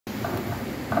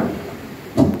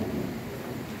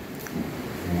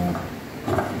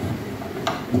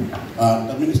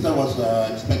The minister was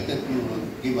expected to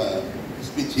give a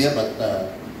speech here, but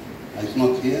he's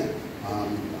not here.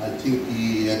 I think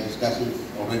he had discussions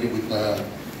already with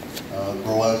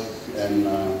growers and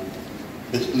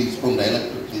basically he's from the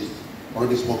electorate. He's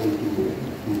already spoken to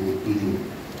you.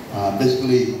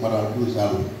 Basically, what I'll do is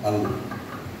I'll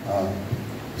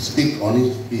speak on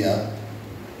his behalf,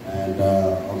 and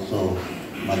also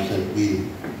myself. He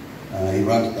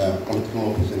runs the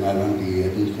political office and I run the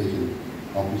administration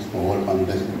office for Oil Palm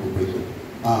Industry Corporation.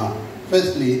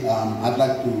 Firstly, I'd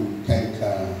like to thank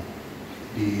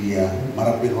the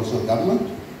Marape Rosso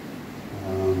government.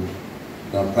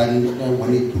 The Prime Minister,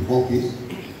 when he took office,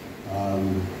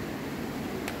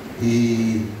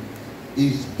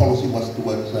 his policy was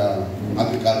towards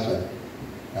agriculture,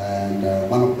 and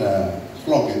one of the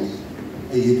slogans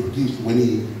he introduced when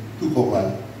he took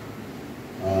over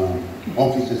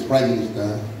office as Prime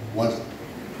Minister was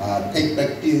take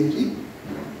back PNG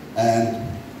and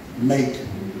make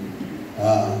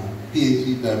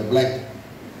PNG the black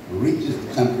richest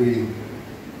country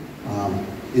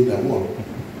in the world.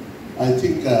 I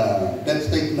think that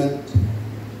statement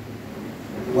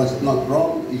was not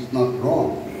wrong, it's not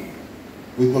wrong.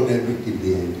 We got everything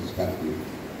here in this country.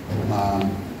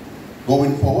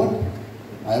 Going forward,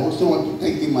 I also want to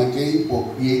thank him again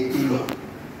for creating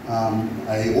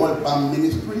a oil palm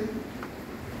ministry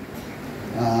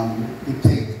to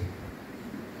take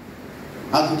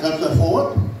agriculture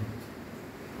forward.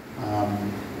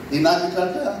 In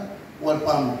agriculture, oil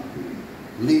palm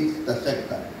leads the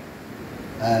sector,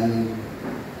 and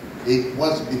it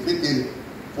was befitting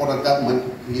for the government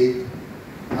to create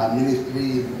a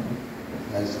ministry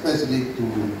especially to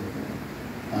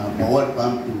for oil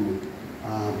palm to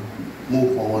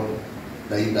move forward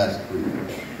the industry.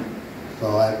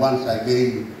 So I once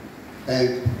again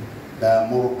thank the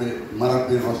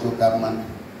Marape Rosso government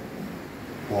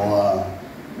for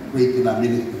creating a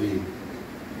ministry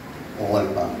for oil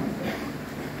palm.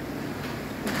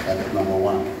 That's number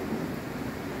one.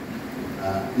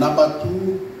 Number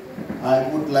two, I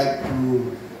would like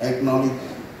to acknowledge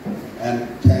and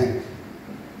thank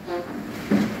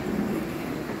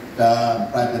the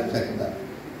private sector.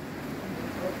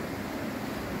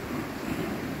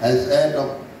 As head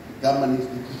of government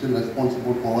institution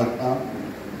responsible for oil palm,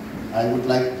 I would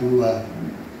like to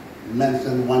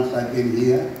mention once again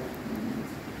here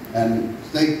and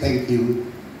say thank you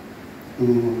to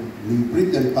New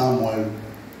Britain Palm Oil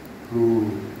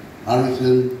through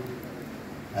Harrison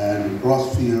and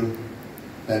Crossfield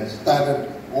that started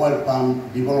oil palm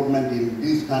development in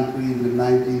this country in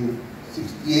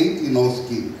 1968 in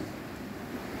Oski.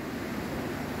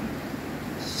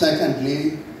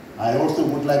 Secondly, I also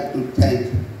would like to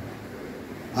thank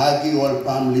Agi Oil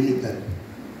Palm Limited,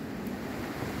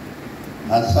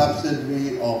 a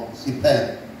subsidiary of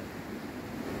CPEP,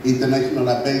 International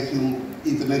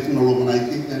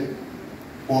Organization,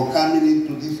 for coming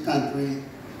into this country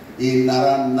in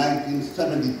around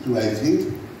 1972, I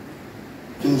think,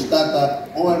 to start up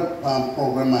oil palm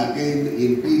program again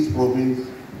in this province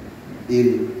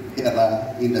in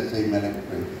Kerala in the same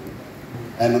electorate.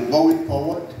 And going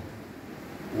forward,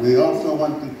 we also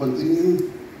want to continue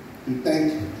to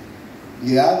thank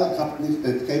the other companies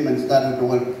that came and started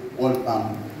oil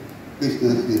palm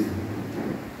business in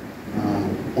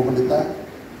Pupita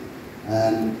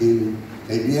and in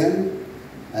ABN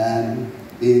and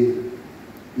in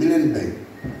Millen Bay.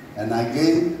 And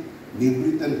again, New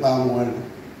Britain Palm Oil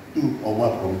took over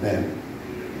from them.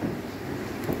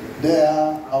 They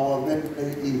are our very,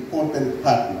 very important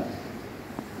partners.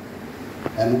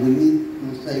 And we need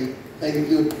to say thank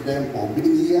you to them for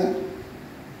being here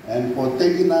and for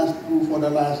taking us through for the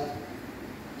last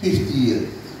 50 years.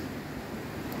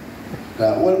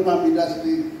 The Oil Palm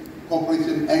Industry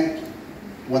Corporation Act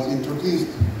was introduced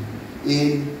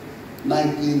in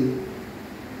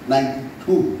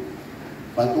 1992,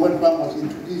 but oil palm was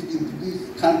introduced into this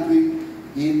country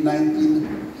in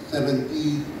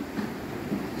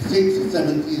 1976,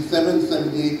 77,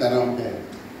 78, around there.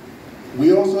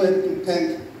 We also have to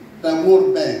thank the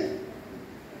World Bank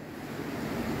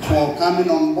for coming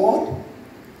on board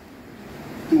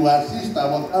to assist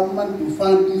our government to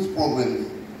fund these programs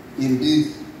in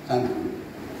this country.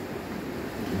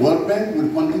 World Bank will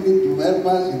continue to help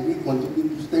us if we continue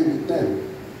to stay with them.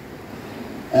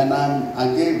 And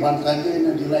I'm once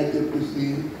again delighted to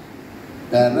see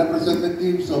the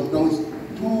representatives of those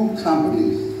two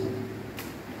companies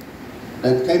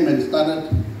that came and started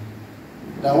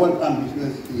the oil palm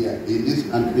business here in this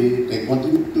country. They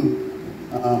continue to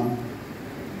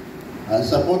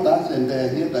support us, and they're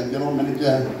here. The general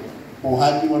manager for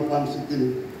Haji Oil Palm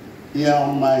sitting here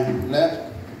on my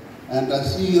left, and the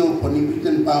CEO for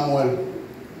Kepson Palm Oil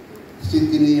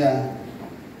sitting here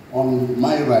on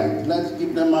my right. Let's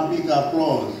give them a big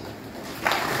applause.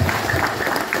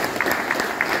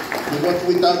 Because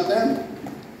without them,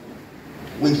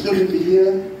 we shouldn't be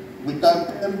here. Without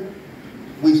them,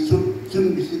 we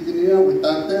shouldn't be sitting here.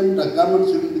 Without them, the government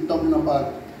shouldn't be talking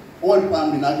about oil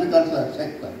palm in agriculture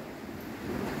sector.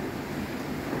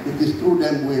 It is through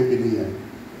them we have been here.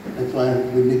 That's why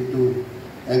we need to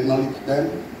acknowledge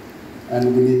them,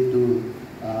 and we need to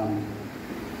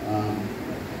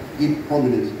give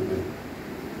prominence to them.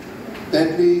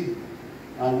 Thirdly,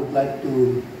 I would like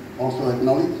to also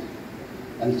acknowledge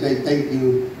and say thank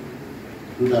you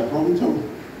to the provincial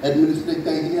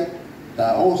administrator here, the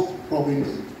host province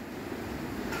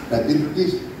that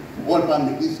introduced oil palm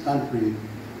in this country,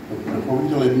 the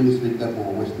provincial administrator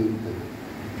for Western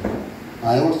State.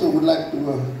 I also would like to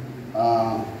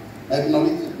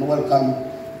acknowledge and welcome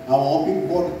our OPIC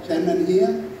board chairman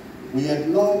here. We have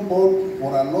known board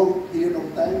for a long period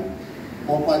of time.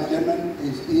 OPIC chairman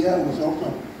is here, who is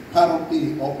also part of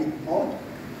the OPIC board.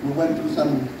 We went through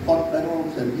some hot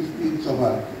battles and disputes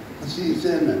over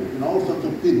chairman, and all sorts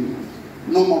of things,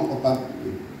 normal for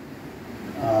publicly.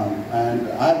 And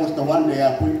I was the one they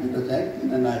appointed as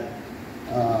acting, and I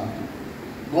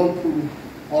gone through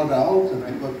all the hours, and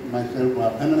I got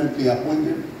myself permanently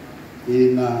appointed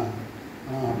in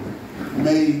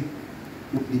May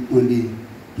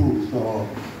 2022. So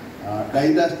the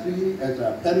industry as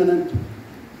a permanent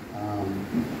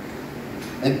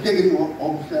executive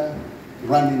officer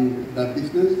running the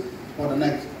business for the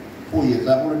next 4 years.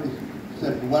 I've already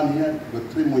said 1 year, but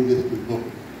 3 more years to go.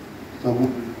 So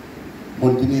we'll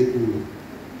continue to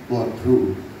go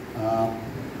through.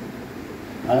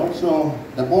 I also,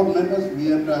 the board members, we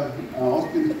have the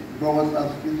Austin Growers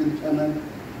Association Chairman,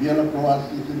 Yellow Growers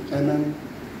Association Chairman,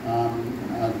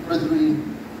 Treasury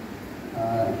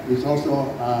is also,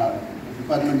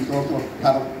 department is also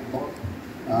part of the board,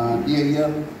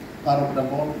 DAL part of the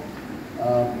board.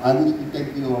 I wish to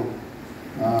thank you all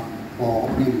for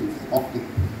being opted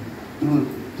through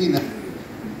TINA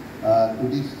to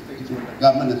this stage where the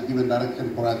government has given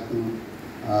direction for us to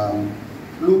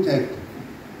look at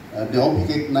the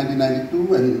OPIC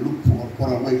 1992 and look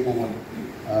for a way forward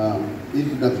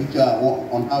into the future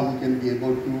on how we can be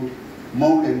able to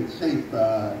mold and shape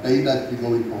the industry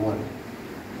going forward.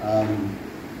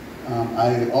 I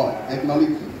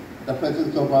acknowledge the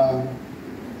presence of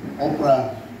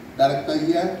OPRA director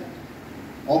here.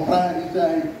 OPRA is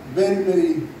a very,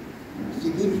 very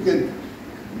significant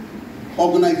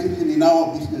organization in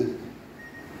our business.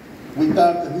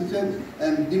 Without research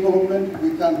and development,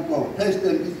 we can't go. Pest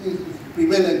and disease is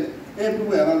prevalent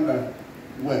everywhere around the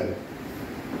world.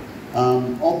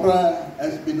 OPRA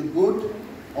has been good.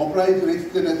 OPRA is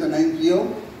registered as an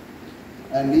NGO,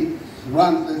 and it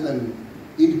runs as an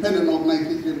independent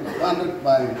organization funded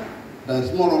by the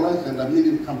small oilers and the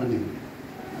medium company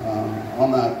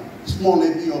on a small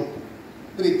levy of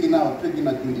 3 kina or 3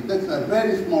 kina 20. That's a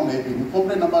very small levy. We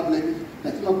complain about levies,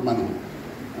 that's not money.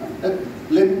 That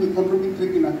levy we contribute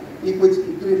 3 kina equates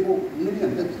to 3 or 4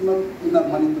 million. That's not enough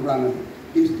money to run an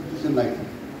institution like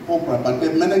OPRA, but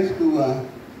they've managed to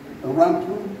run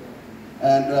through,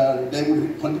 and they will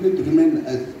continue to remain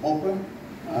as OPRA.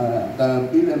 The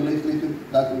bill and legislation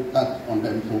doesn't touch on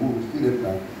them, so we will see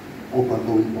that OPRA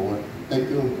going forward. Thank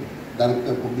you,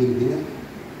 Director, for being here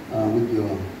with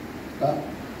your staff.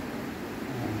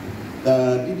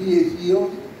 The DDA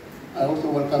CEOs, I also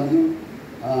welcome you.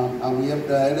 And we have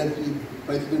the LFC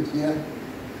presidents here.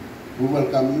 We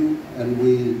welcome you, and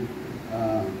we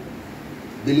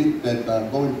believe that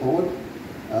going forward,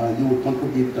 you will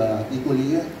contribute equally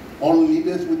here. All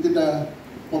leaders within the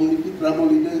community, tribal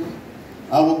leaders,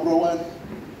 our growers,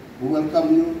 we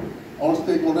welcome you. All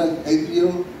stakeholders,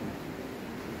 AGO,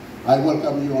 I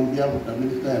welcome you on behalf of the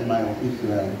Minister and my office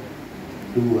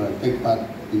to take part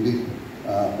in this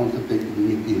consultative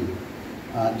meeting.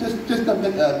 Just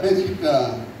a basic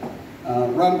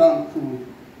rundown to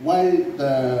why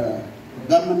the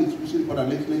government is pushing for the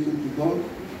legislation to go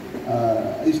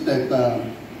is that,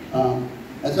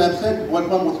 as I've said, oil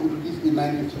palm was introduced in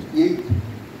 1968,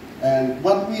 and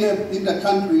what we have in the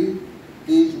country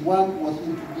is what was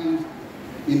introduced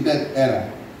in that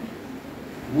era.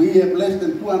 We have less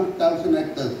than 200,000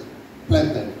 hectares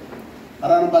planted.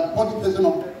 Around about 40%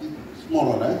 of that is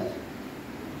small oil,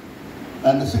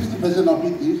 and 60% of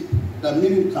it is the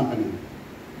milling company.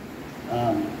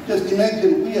 Just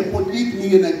imagine, we have 48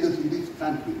 million hectares in this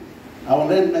country. Our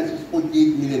land mass is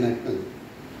 48 million hectares.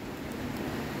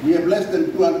 We have less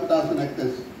than 200,000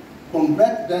 hectares.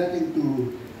 Convert that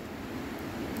into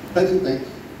percentage,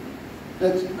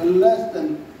 that's less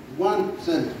than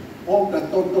 1% of the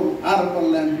total arable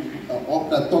land, of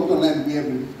the total land we have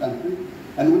in this country,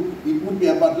 and it would be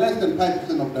about less than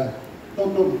 5% of the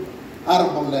total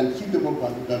arable land suitable for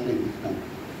agriculture in this country.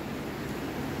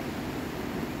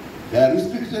 There are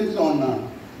restrictions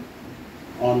on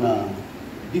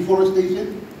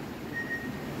deforestation,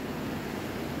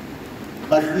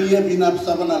 but we have enough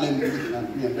savanna land in this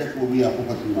country, and that's what we are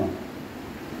focusing on.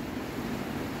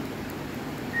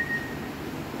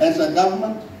 As a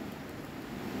government,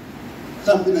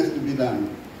 something has to be done.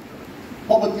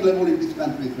 Poverty level in this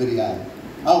country is very high.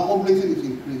 Our population is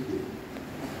increasing.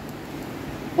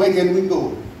 Where can we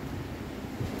go?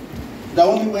 The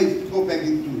only way is to go back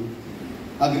into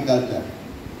agriculture.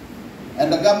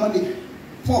 And the government is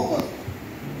focused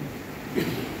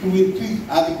to increase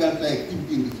agriculture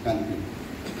activity in this country.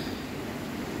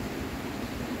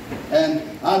 And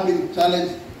I've been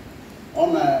challenged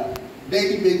on a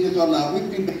daily basis, on a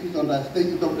weekly basis, on the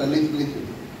status of the legislation.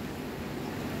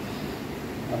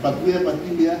 But we have a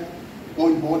team here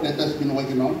going forward that has been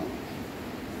working on.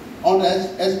 On the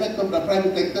aspect of the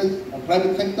private sector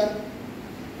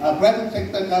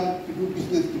comes to do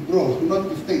business to grow, not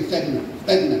to stay stagnant.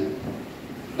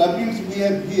 The bills we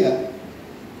have here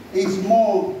is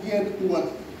more geared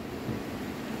towards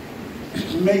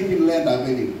making land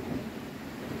available.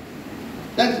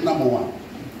 That's number one.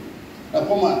 The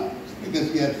former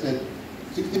speakers here have said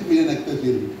 60 million hectares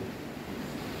in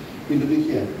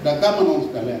Indonesia. The government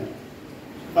owns the land.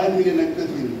 5 million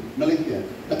hectares in Malaysia.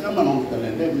 The government owns the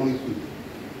land. They have no issue.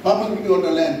 Publicly owned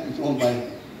the land is owned by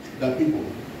the people.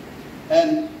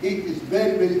 And it is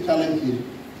very, very challenging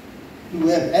to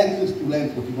have access to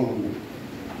land for development.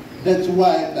 That's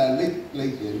why the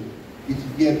legislation is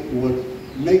geared towards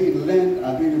making land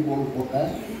available for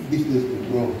us business to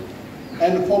grow.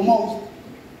 And for most,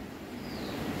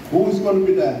 who is going to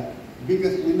be the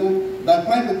biggest winner? The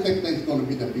private sector is going to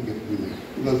be the biggest winner,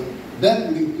 because that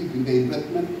will increase in their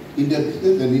investment, in their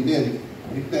business, and in their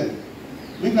return.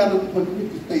 We cannot continue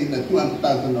to stay in the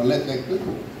 200,000 or less hectares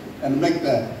and make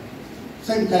the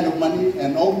same kind of money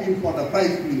and hoping for the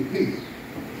price to increase.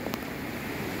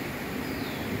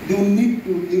 You need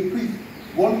to increase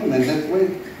volume, and that's where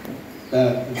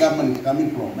the government is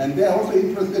coming from. And they are also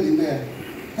interested in their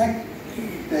tax.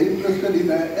 They are interested in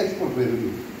the export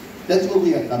revenue. That's where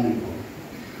we are coming from.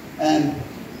 And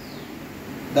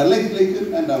the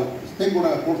legislation and the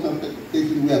stakeholder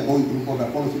consultation we are going through for the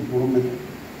policy development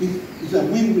is a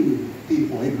win-win thing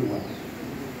for everyone.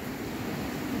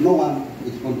 No one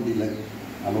is going to be left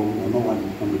alone, or no one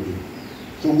is going to be.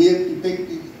 So we have to take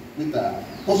this with a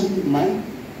positive mind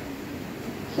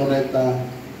so that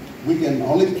we can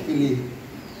holistically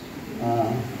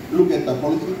look at the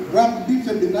policy. Draft deals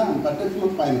have been done, but that's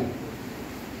not final.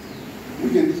 We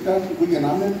can discuss, we can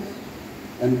amend,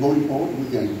 and going forward, we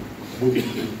can do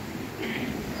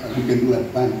a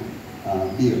fine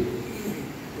bill.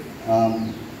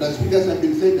 The speakers have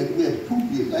been saying that we have two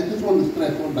bills. I just want to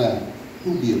stress on the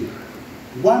two bills.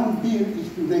 One bill is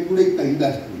to regulate the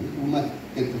industry. We must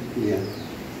get this clear.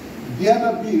 The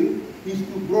other bill is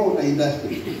to grow the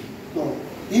industry. So,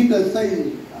 in the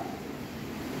same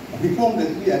reform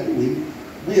that we are doing,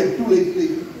 we have two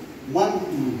legislations. One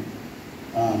to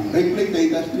regulate the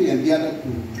industry, and the other to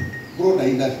grow the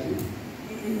industry.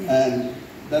 And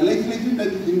the legislation that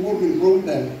is involved in growing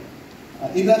the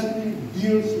industry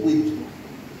deals with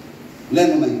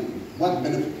land ownership, what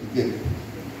benefits you get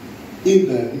in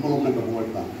the development of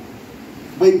world farm.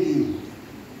 Where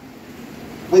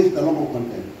is the local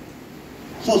content?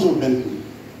 Social benefits,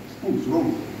 schools,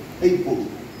 roads, aid posts,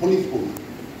 police posts.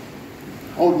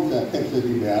 All these are captured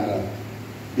in the other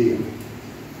bill.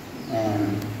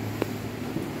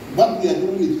 What we are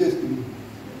doing is just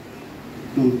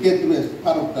to get to as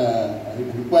part of the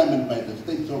requirement by the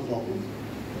state source office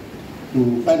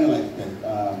to finalize that.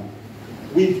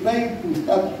 We failed to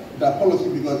start the policy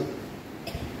because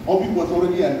OPIC was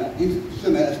already an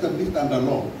institution established under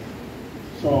law.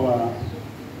 So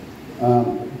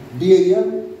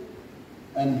DAL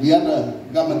and the other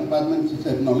government departments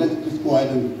said, no, let's just go ahead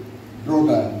and draw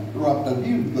up the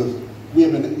bill, because we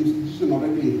have an institution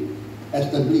already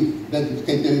established that is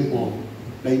catering for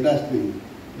the industry.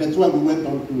 That's why we went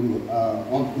on to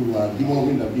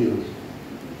developing the bills.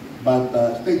 But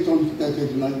state solicitor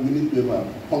said, we need to have a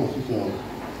policy, so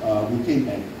we came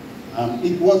back.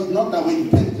 It was not our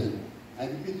intention, I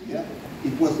repeat here,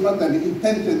 it was not an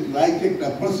intention to hijack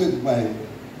the process by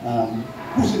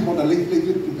pushing for the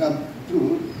legislation to come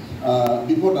through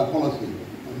before the policy.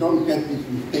 Don't get this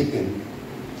mistaken.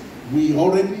 We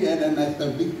already had an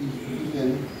established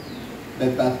institution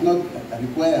that does not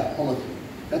require a policy.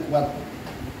 That's what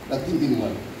the thinking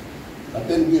was. But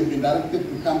then we have been directed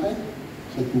to come back.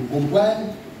 So to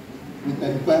comply with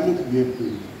the requirements,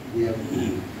 we have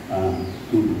to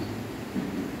do.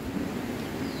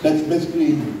 That's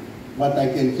basically what I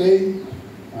can say.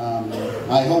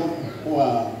 I hope for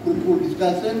a fruitful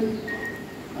discussion,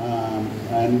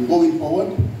 and going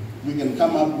forward, we can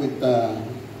come up with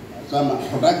some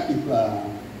productive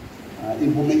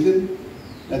information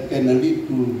that can lead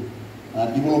to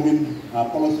developing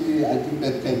policy. I think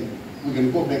that we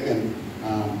can go back and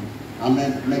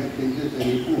amend, make changes and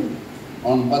improve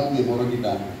on what we have already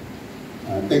done.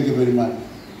 Thank you very much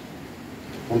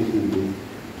for listening to me.